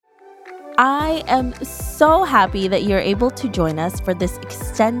I am so happy that you're able to join us for this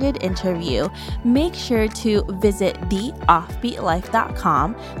extended interview. Make sure to visit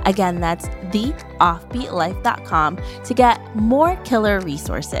theoffbeatlife.com. Again, that's theoffbeatlife.com to get more killer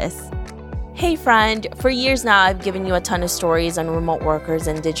resources. Hey friend, for years now I've given you a ton of stories on remote workers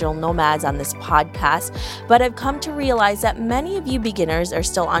and digital nomads on this podcast, but I've come to realize that many of you beginners are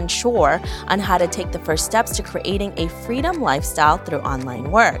still unsure on how to take the first steps to creating a freedom lifestyle through online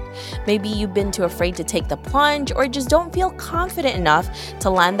work. Maybe you've been too afraid to take the plunge or just don't feel confident enough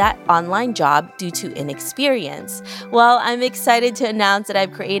to land that online job due to inexperience. Well, I'm excited to announce that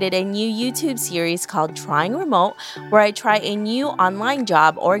I've created a new YouTube series called Trying Remote, where I try a new online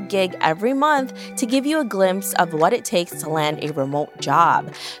job or gig every month to give you a glimpse of what it takes to land a remote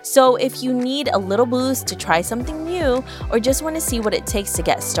job. So if you need a little boost to try something new or just want to see what it takes to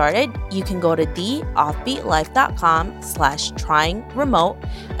get started, you can go to theoffbeatlife.com/trying remote.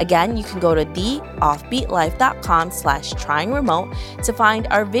 Again, you can go to theoffbeatlife.com/trying remote to find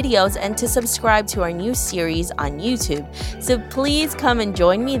our videos and to subscribe to our new series on YouTube. So please come and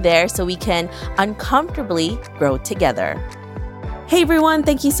join me there so we can uncomfortably grow together. Hey everyone,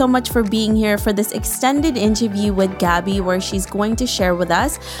 thank you so much for being here for this extended interview with Gabby, where she's going to share with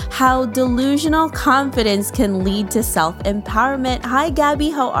us how delusional confidence can lead to self-empowerment. Hi Gabby,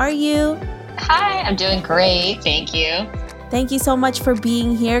 how are you? Hi, I'm doing great. Thank you. Thank you so much for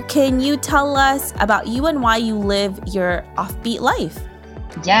being here. Can you tell us about you and why you live your offbeat life?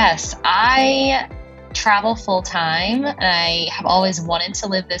 Yes, I travel full time. I have always wanted to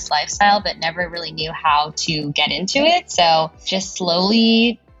live this lifestyle, but never really knew how to get into it. So just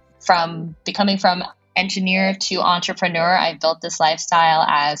slowly from engineer to entrepreneur, I built this lifestyle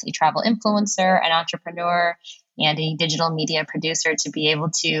as a travel influencer, an entrepreneur, and a digital media producer to be able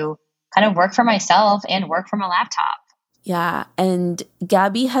to kind of work for myself and work from a laptop. Yeah, and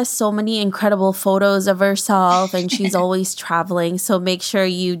Gabby has so many incredible photos of herself and she's always traveling. So make sure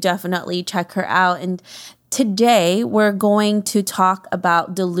you definitely check her out. And today we're going to talk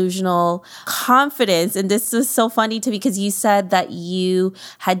about delusional confidence. And this was so funny to me because you said that you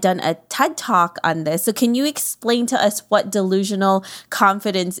had done a TED Talk on this. So can you explain to us what delusional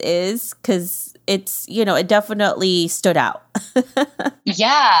confidence is? Because it definitely stood out.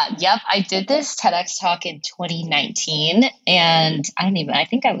 I did this TEDx talk in 2019 and I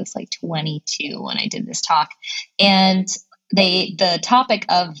think I was like 22 when I did this talk. And the topic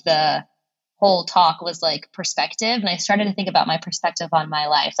of the whole talk was like perspective. And I started to think about my perspective on my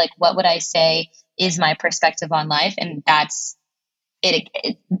life. Like, what would I say is my perspective on life? And that's it.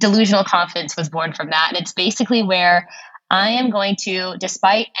 Delusional confidence was born from that. And it's basically where I am going to,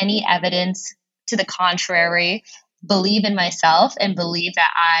 despite any evidence to the contrary, believe in myself and believe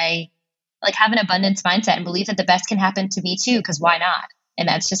that I have an abundance mindset and believe that the best can happen to me too, because why not? And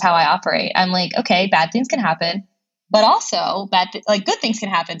that's just how I operate. I'm like, okay, bad things can happen, but also good things can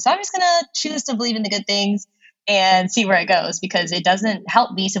happen. So I'm just going to choose to believe in the good things and see where it goes, because it doesn't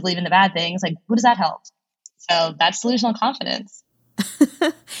help me to believe in the bad things. Like, who does that help? So that's delusional confidence.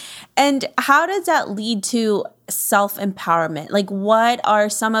 And how does that lead to self-empowerment? Like, what are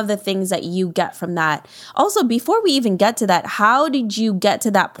some of the things that you get from that? Also, before we even get to that, how did you get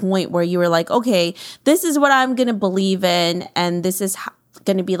to that point where you were like, okay, this is what I'm going to believe in, and this is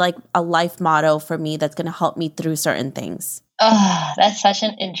going to be like a life motto for me that's going to help me through certain things? Oh, that's such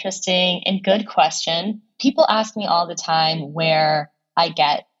an interesting and good question. People ask me all the time where I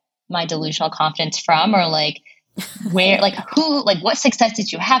get my delusional confidence from, or what success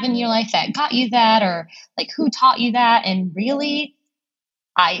did you have in your life that got you that, or who taught you that? And really,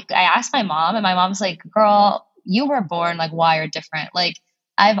 I asked my mom, and my mom's like, girl, you were born wired different.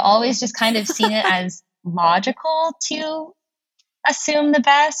 I've always just kind of seen it as logical to assume the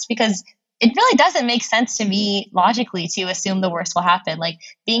best, because it really doesn't make sense to me logically to assume the worst will happen.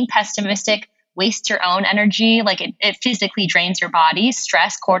 Being pessimistic wastes your own energy. It physically drains your body.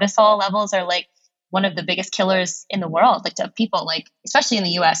 Stress, cortisol levels are one of the biggest killers in the world, to people, especially in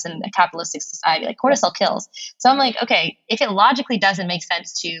the US and a capitalistic society. Cortisol kills. So I'm like, okay, if it logically doesn't make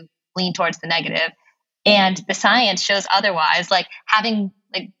sense to lean towards the negative, and the science shows otherwise, having,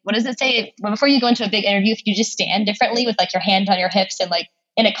 what does it say? Before you go into a big interview, if you just stand differently with your hand on your hips and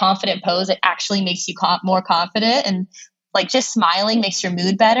in a confident pose, it actually makes you more confident. And just smiling makes your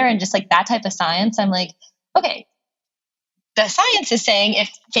mood better. And just that type of science, I'm like, okay, the science is saying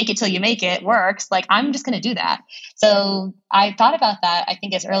if fake it till you make it works, I'm just going to do that. So I thought about that, I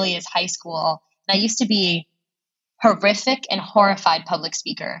think, as early as high school. And I used to be horrific and horrified public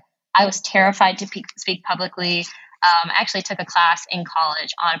speaker. I was terrified to speak publicly. I actually took a class in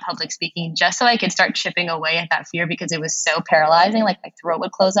college on public speaking just so I could start chipping away at that fear because it was so paralyzing. Like my throat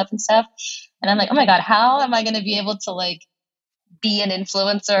would close up and stuff. And I'm like, oh my God, how am I going to be able to like be an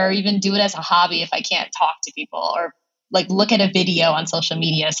influencer or even do it as a hobby if I can't talk to people or like look at a video on social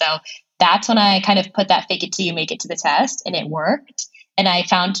media? So that's when I kind of put that fake it till you make it to the test, and it worked. And I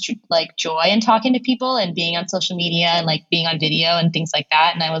found like joy in talking to people and being on social media and like being on video and things like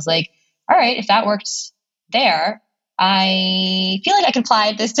that. And I was like, all right, if that works there, I feel like I can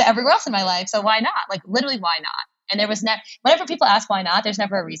apply this to everywhere else in my life. So why not? Like literally, why not? And there was whenever people ask why not, there's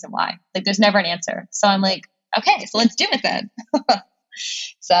never a reason why. Like there's never an answer. So I'm like, okay, so let's do it then.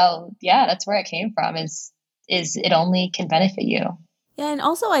 So yeah, that's where it came from. Is it only can benefit you. Yeah, and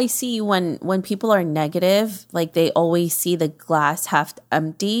also I see when people are negative, like they always see the glass half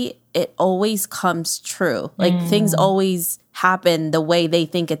empty, it always comes true. Like things always happen the way they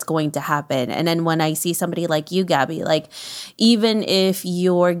think it's going to happen. And then when I see somebody like you, Gabby, like even if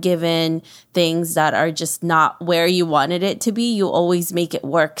you're given things that are just not where you wanted it to be, you always make it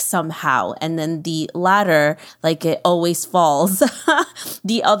work somehow. And then the ladder, like it always falls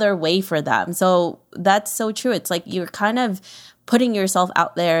the other way for them. So that's so true. It's like you're kind of putting yourself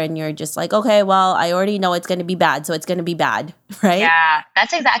out there and you're just like, okay, well, I already know it's going to be bad, so it's going to be bad, right? Yeah,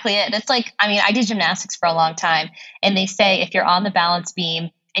 that's exactly it. It's like, I mean, I did gymnastics for a long time, and they say if you're on the balance beam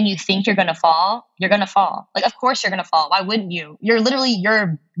and you think you're going to fall, you're going to fall. Like, of course you're going to fall. Why wouldn't you? You're literally,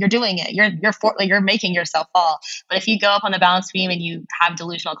 you're doing it. You're making yourself fall. But if you go up on the balance beam and you have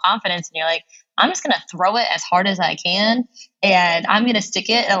delusional confidence and you're like, I'm just going to throw it as hard as I can and I'm going to stick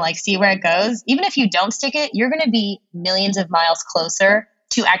it and like see where it goes. Even if you don't stick it, you're going to be millions of miles closer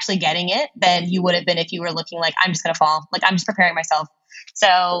to actually getting it than you would have been if you were looking like, I'm just going to fall. Like, I'm just preparing myself.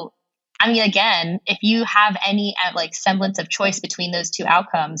 So, I mean, again, if you have any like semblance of choice between those two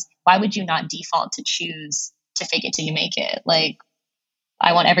outcomes, why would you not default to choose to fake it till you make it? Like,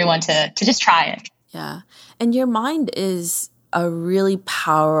 I want everyone to just try it. Yeah. And your mind is a really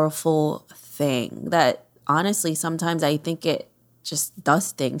powerful thing that honestly, sometimes I think it just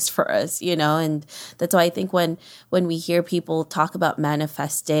does things for us, you know? And that's why I think when we hear people talk about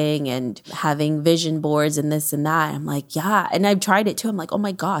manifesting and having vision boards and this and that, I'm like, yeah. And I've tried it too. I'm like, oh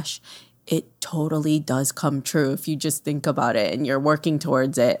my gosh, it totally does come true if you just think about it and you're working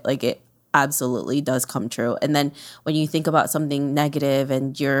towards it. Like it absolutely does come true. And then when you think about something negative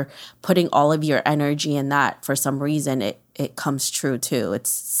and you're putting all of your energy in that, for some reason, it comes true too. It's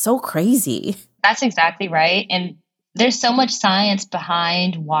so crazy. That's exactly right. And there's so much science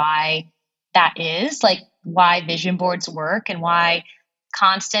behind why that is, like why vision boards work and why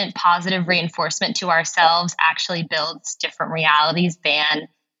constant positive reinforcement to ourselves actually builds different realities than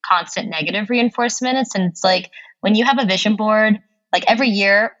constant negative reinforcements. And it's like when you have a vision board, like every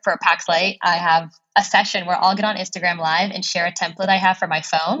year for PAX Light, I have a session where I'll get on Instagram Live and share a template I have for my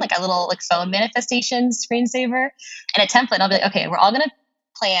phone, like a little like phone manifestation screensaver and a template. And I'll be like, okay, we're all going to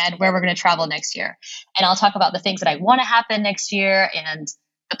plan where we're going to travel next year. And I'll talk about the things that I want to happen next year and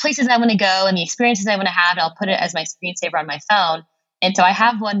the places I want to go and the experiences I want to have. And I'll put it as my screensaver on my phone. And so I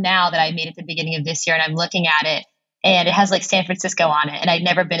have one now that I made at the beginning of this year and I'm looking at it and it has like San Francisco on it. And I'd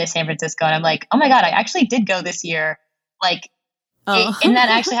never been to San Francisco. And I'm like, oh my God, I actually did go this year. Like, and that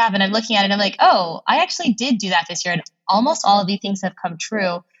actually happened. I'm looking at it and I'm like, oh, I actually did do that this year. And almost all of these things have come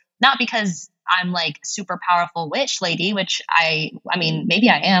true. Not because I'm like super powerful witch lady, which I mean, maybe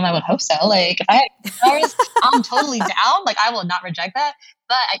I am. I would hope so. Like if I had powers, I'm totally down. Like I will not reject that.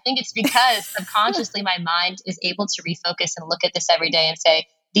 But I think it's because subconsciously my mind is able to refocus and look at this every day and say,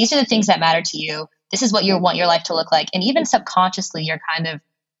 these are the things that matter to you. This is what you want your life to look like. And even subconsciously, you're kind of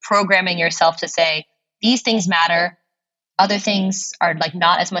programming yourself to say, these things matter. Other things are like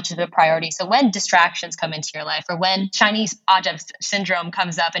not as much of a priority. So when distractions come into your life or when Chinese object syndrome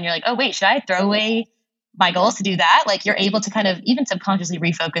comes up and you're like, oh, wait, should I throw away my goals to do that? Like you're able to kind of even subconsciously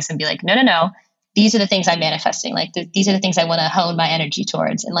refocus and be like, no. These are the things I'm manifesting. Like these are the things I want to hone my energy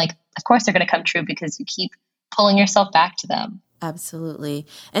towards. And like, of course, they're going to come true because you keep pulling yourself back to them. Absolutely.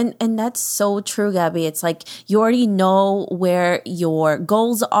 And that's so true, Gabby. It's like you already know where your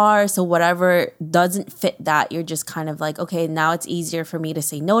goals are. So whatever doesn't fit that, you're just kind of like, okay, now it's easier for me to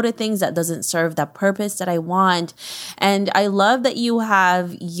say no to things that doesn't serve that purpose that I want. And I love that you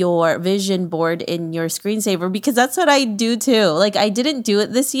have your vision board in your screensaver because that's what I do too. Like I didn't do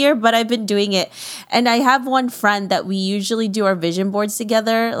it this year, but I've been doing it. And I have one friend that we usually do our vision boards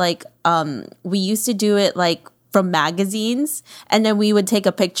together. Like we used to do it like from magazines, and then we would take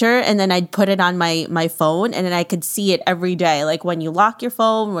a picture and then I'd put it on my phone, and then I could see it every day. Like when you lock your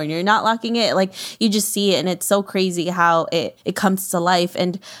phone, when you're not locking it, like you just see it, and it's so crazy how it comes to life.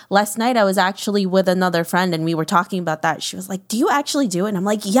 And last night I was actually with another friend and we were talking about that. She was like, do you actually do it? And I'm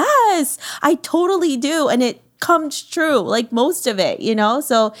like, yes, I totally do. And it comes true, like most of it,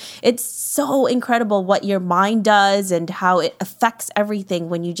 so it's so incredible what your mind does and how it affects everything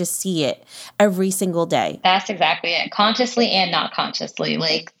when you just see it every single day. That's exactly it, consciously and not consciously.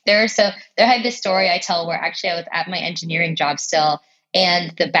 Like there had this story I tell where actually I was at my engineering job still,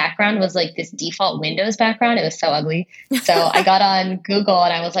 and the background was like this default Windows background. It was so ugly. So I got on Google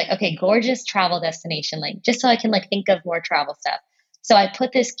and I was like, okay, gorgeous travel destination, like just so I can like think of more travel stuff. So I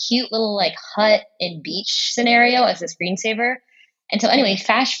put this cute little like hut and beach scenario as a screensaver. And so anyway,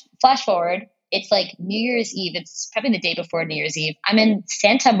 flash forward, it's like New Year's Eve. It's probably the day before New Year's Eve. I'm in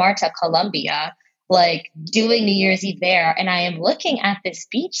Santa Marta, Colombia, like doing New Year's Eve there. And I am looking at this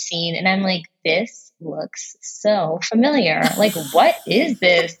beach scene and I'm like, this looks so familiar. Like, what is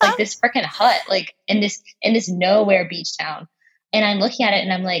this? Like this freaking hut, like in this nowhere beach town. And I'm looking at it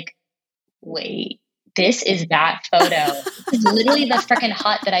and I'm like, wait. This is that photo. It's literally the freaking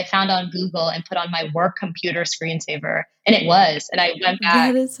hut that I found on Google and put on my work computer screensaver. And it was. And I went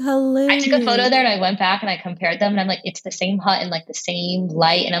back. That is hilarious. I took a photo there and I went back and I compared them. And I'm like, it's the same hut and like the same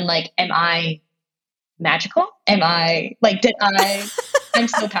light. And I'm like, am I magical? Am I like, I'm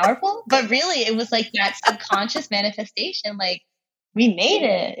so powerful? But really, it was like that subconscious manifestation. Like, we made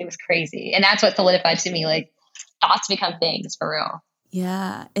it. It was crazy. And that's what solidified to me, like, thoughts become things for real.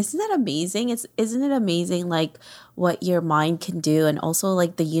 Yeah. Isn't that amazing? Isn't it amazing like what your mind can do, and also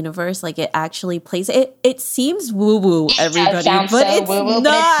like the universe, like it actually plays it seems woo-woo, everybody, but so it's woo-woo,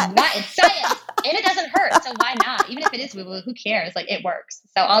 not. But it's science. And it doesn't hurt. So why not? Even if it is woo-woo, who cares? Like it works.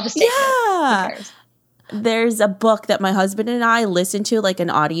 So I'll just take it. Who cares? There's a book that my husband and I listen to, like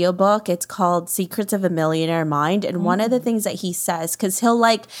an audiobook. It's called Secrets of a Millionaire Mind. And one of the things that he says, because he'll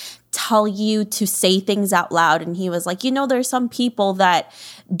like tell you to say things out loud. And he was like, there's some people that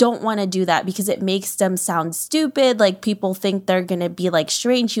don't want to do that because it makes them sound stupid. Like people think they're going to be like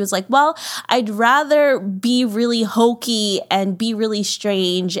strange. He was like, well, I'd rather be really hokey and be really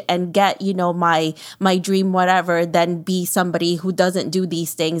strange and get, my dream, whatever, than be somebody who doesn't do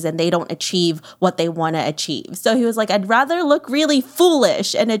these things and they don't achieve what they want to achieve. So he was like, I'd rather look really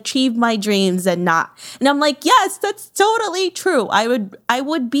foolish and achieve my dreams than not. And I'm like, yes, that's totally true. I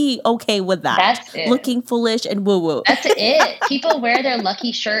would be okay with that. That's it. Looking foolish and woo-woo. That's it. People wear their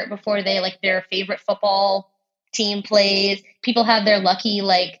lucky shirt before they like their favorite football team plays. People have their lucky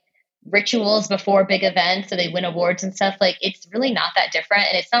like rituals before big events so they win awards and stuff. Like it's really not that different.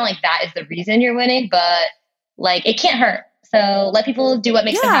 And it's not like that is the reason you're winning, but like it can't hurt. So let people do what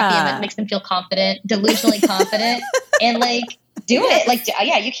makes them happy and what makes them feel confident, delusionally confident, and like do it. Like,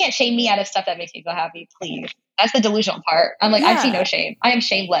 yeah, you can't shame me out of stuff that makes me feel happy, please. That's the delusional part. I'm like, I see no shame. I am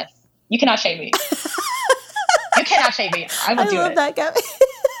shameless. You cannot shame me. You cannot shame me. I will do it. I love that, Gabby.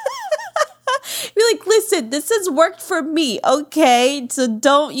 Be like, listen, this has worked for me, okay? So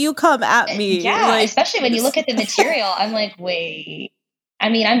don't you come at me. Yeah, like, especially when you look at the material. I'm like, wait. I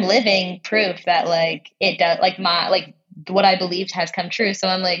mean, I'm living proof that like it does, like what I believed has come true. So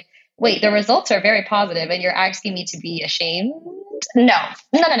I'm like, wait, the results are very positive, and you're asking me to be ashamed? No.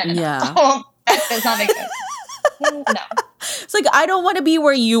 Yeah. That does not make sense. No. It's like, I don't want to be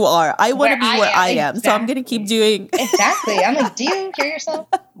where you are. I want to be where I am. Exactly. So I'm going to keep doing. Exactly. I'm like, do you hear yourself?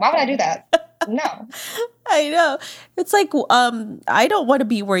 Why would I do that? No. I know. It's like, I don't want to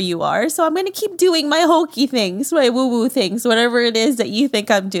be where you are. So I'm going to keep doing my hokey things, my woo-woo things, whatever it is that you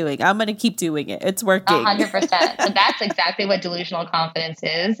think I'm doing. I'm going to keep doing it. It's working. 100%. So that's exactly what delusional confidence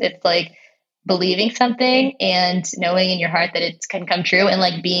is. It's like believing something and knowing in your heart that it can come true, and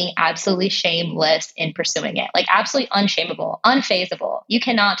like being absolutely shameless in pursuing it. Like absolutely unshameable, unfazable. You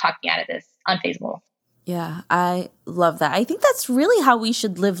cannot talk me out of this. Unfazable. Yeah, I love that. I think that's really how we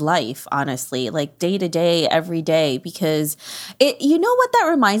should live life, honestly, like day to day, every day, because you know what that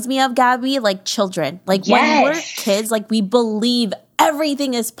reminds me of, Gabby? Like children. Like when we're kids, like we believe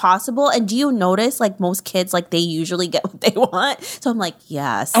everything is possible. And do you notice like most kids, like they usually get what they want? So I'm like,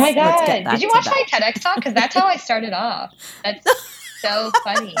 yes. Oh my God. Did you watch my TEDx talk? Because that's how I started off. That's so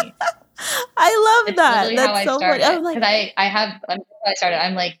funny. I love that. Literally that's how so funny. I'm like,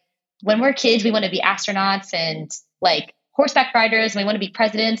 I'm like, when we're kids, we want to be astronauts and like horseback riders, and we want to be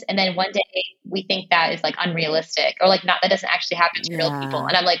presidents. And then one day we think that is like unrealistic, or like not, that doesn't actually happen to real people.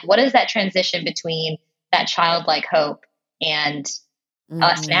 And I'm like, what is that transition between that childlike hope and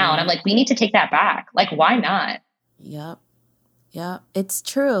us now? And I'm like, we need to take that back. Like, why not? Yep. Yeah, it's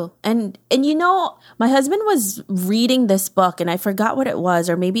true. And my husband was reading this book and I forgot what it was,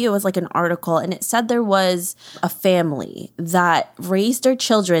 or maybe it was like an article, and it said there was a family that raised their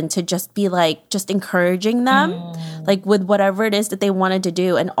children to just be like just encouraging them like with whatever it is that they wanted to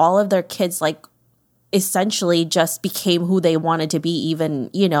do, and all of their kids like essentially just became who they wanted to be, even,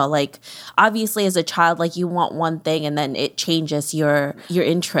 like obviously as a child, like you want one thing and then it changes your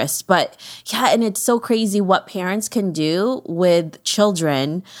interest. But yeah, and it's so crazy what parents can do with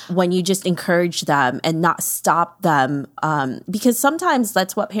children when you just encourage them and not stop them. Because sometimes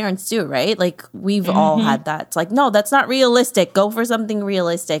that's what parents do, right? Like we've all had that. It's like, no, that's not realistic. Go for something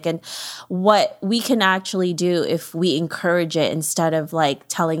realistic. And what we can actually do if we encourage it instead of like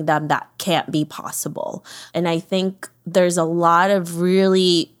telling them that can't be possible. And I think there's a lot of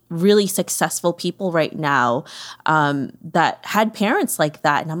really, really successful people right now that had parents like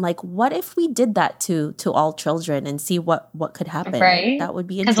that. And I'm like, what if we did that to all children and see what could happen? Right. That would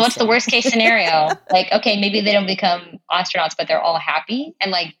be interesting. Because what's the worst case scenario? Like, okay, maybe they don't become astronauts, but they're all happy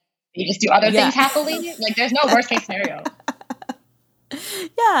and like you just do other things happily. Like there's no worst case scenario.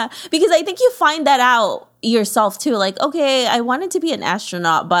 Yeah, because I think you find that out yourself too. Like, okay, I wanted to be an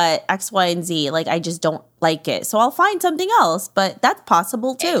astronaut, but X, Y, and Z, like I just don't like it. So I'll find something else, but that's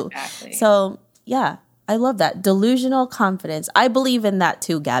possible too. Exactly. So yeah, I love that. Delusional confidence. I believe in that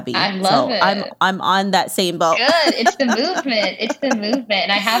too, Gabby. I love it. I'm on that same boat. Good. It's the movement. It's the movement.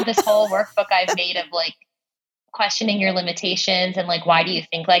 And I have this whole workbook I've made of like questioning your limitations and like, why do you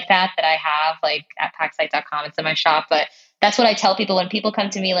think like that I have like at packsite.com. It's in my shop. But that's what I tell people when people come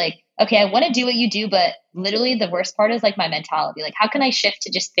to me like, okay, I want to do what you do, but literally the worst part is like my mentality. Like, how can I shift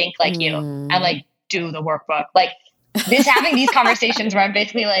to just think like you and like do the workbook? Like having these conversations where I'm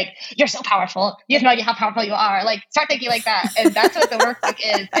basically like, you're so powerful. You have no idea how powerful you are. Like start thinking like that. And that's what the workbook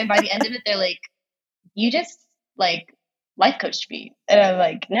is. And by the end of it, they're like, you just like life coached me. And I'm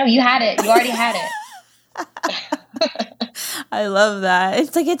like, no, you had it. You already had it. I love that.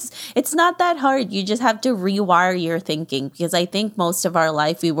 It's like it's not that hard. You just have to rewire your thinking, because I think most of our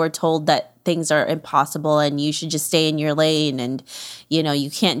life we were told that things are impossible and you should just stay in your lane and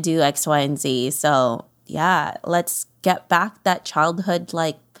you can't do X, Y, and Z. So yeah, let's get back that childhood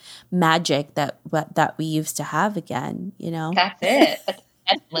like magic that we used to have again. That's it.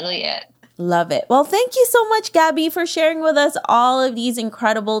 That's literally it. Love it. Well, thank you so much, Gabby, for sharing with us all of these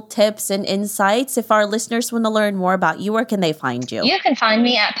incredible tips and insights. If our listeners want to learn more about you, where can they find you? You can find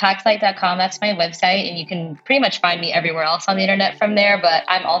me at packsite.com. That's my website. And you can pretty much find me everywhere else on the internet from there. But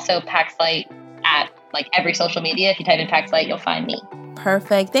I'm also Packsite at like every social media. If you type in Packsite, you'll find me.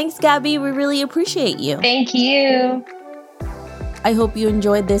 Perfect. Thanks, Gabby. We really appreciate you. Thank you. I hope you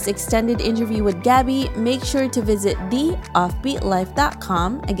enjoyed this extended interview with Gabby. Make sure to visit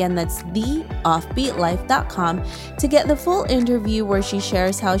theoffbeatlife.com. Again, that's theoffbeatlife.com to get the full interview where she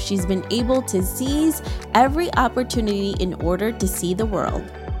shares how she's been able to seize every opportunity in order to see the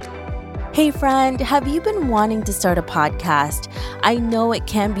world. Hey friend, have you been wanting to start a podcast? I know it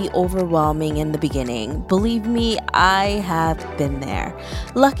can be overwhelming in the beginning. Believe me, I have been there.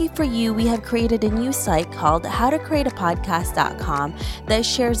 Lucky for you, we have created a new site called howtocreateapodcast.com that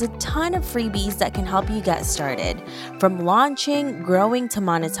shares a ton of freebies that can help you get started. From launching, growing to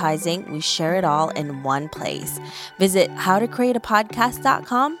monetizing, we share it all in one place. Visit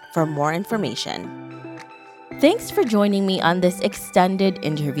howtocreateapodcast.com for more information. Thanks for joining me on this extended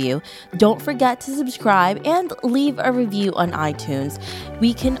interview. Don't forget to subscribe and leave a review on iTunes.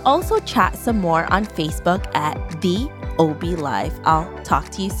 We can also chat some more on Facebook at The OB Life. I'll talk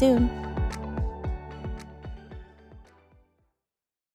to you soon.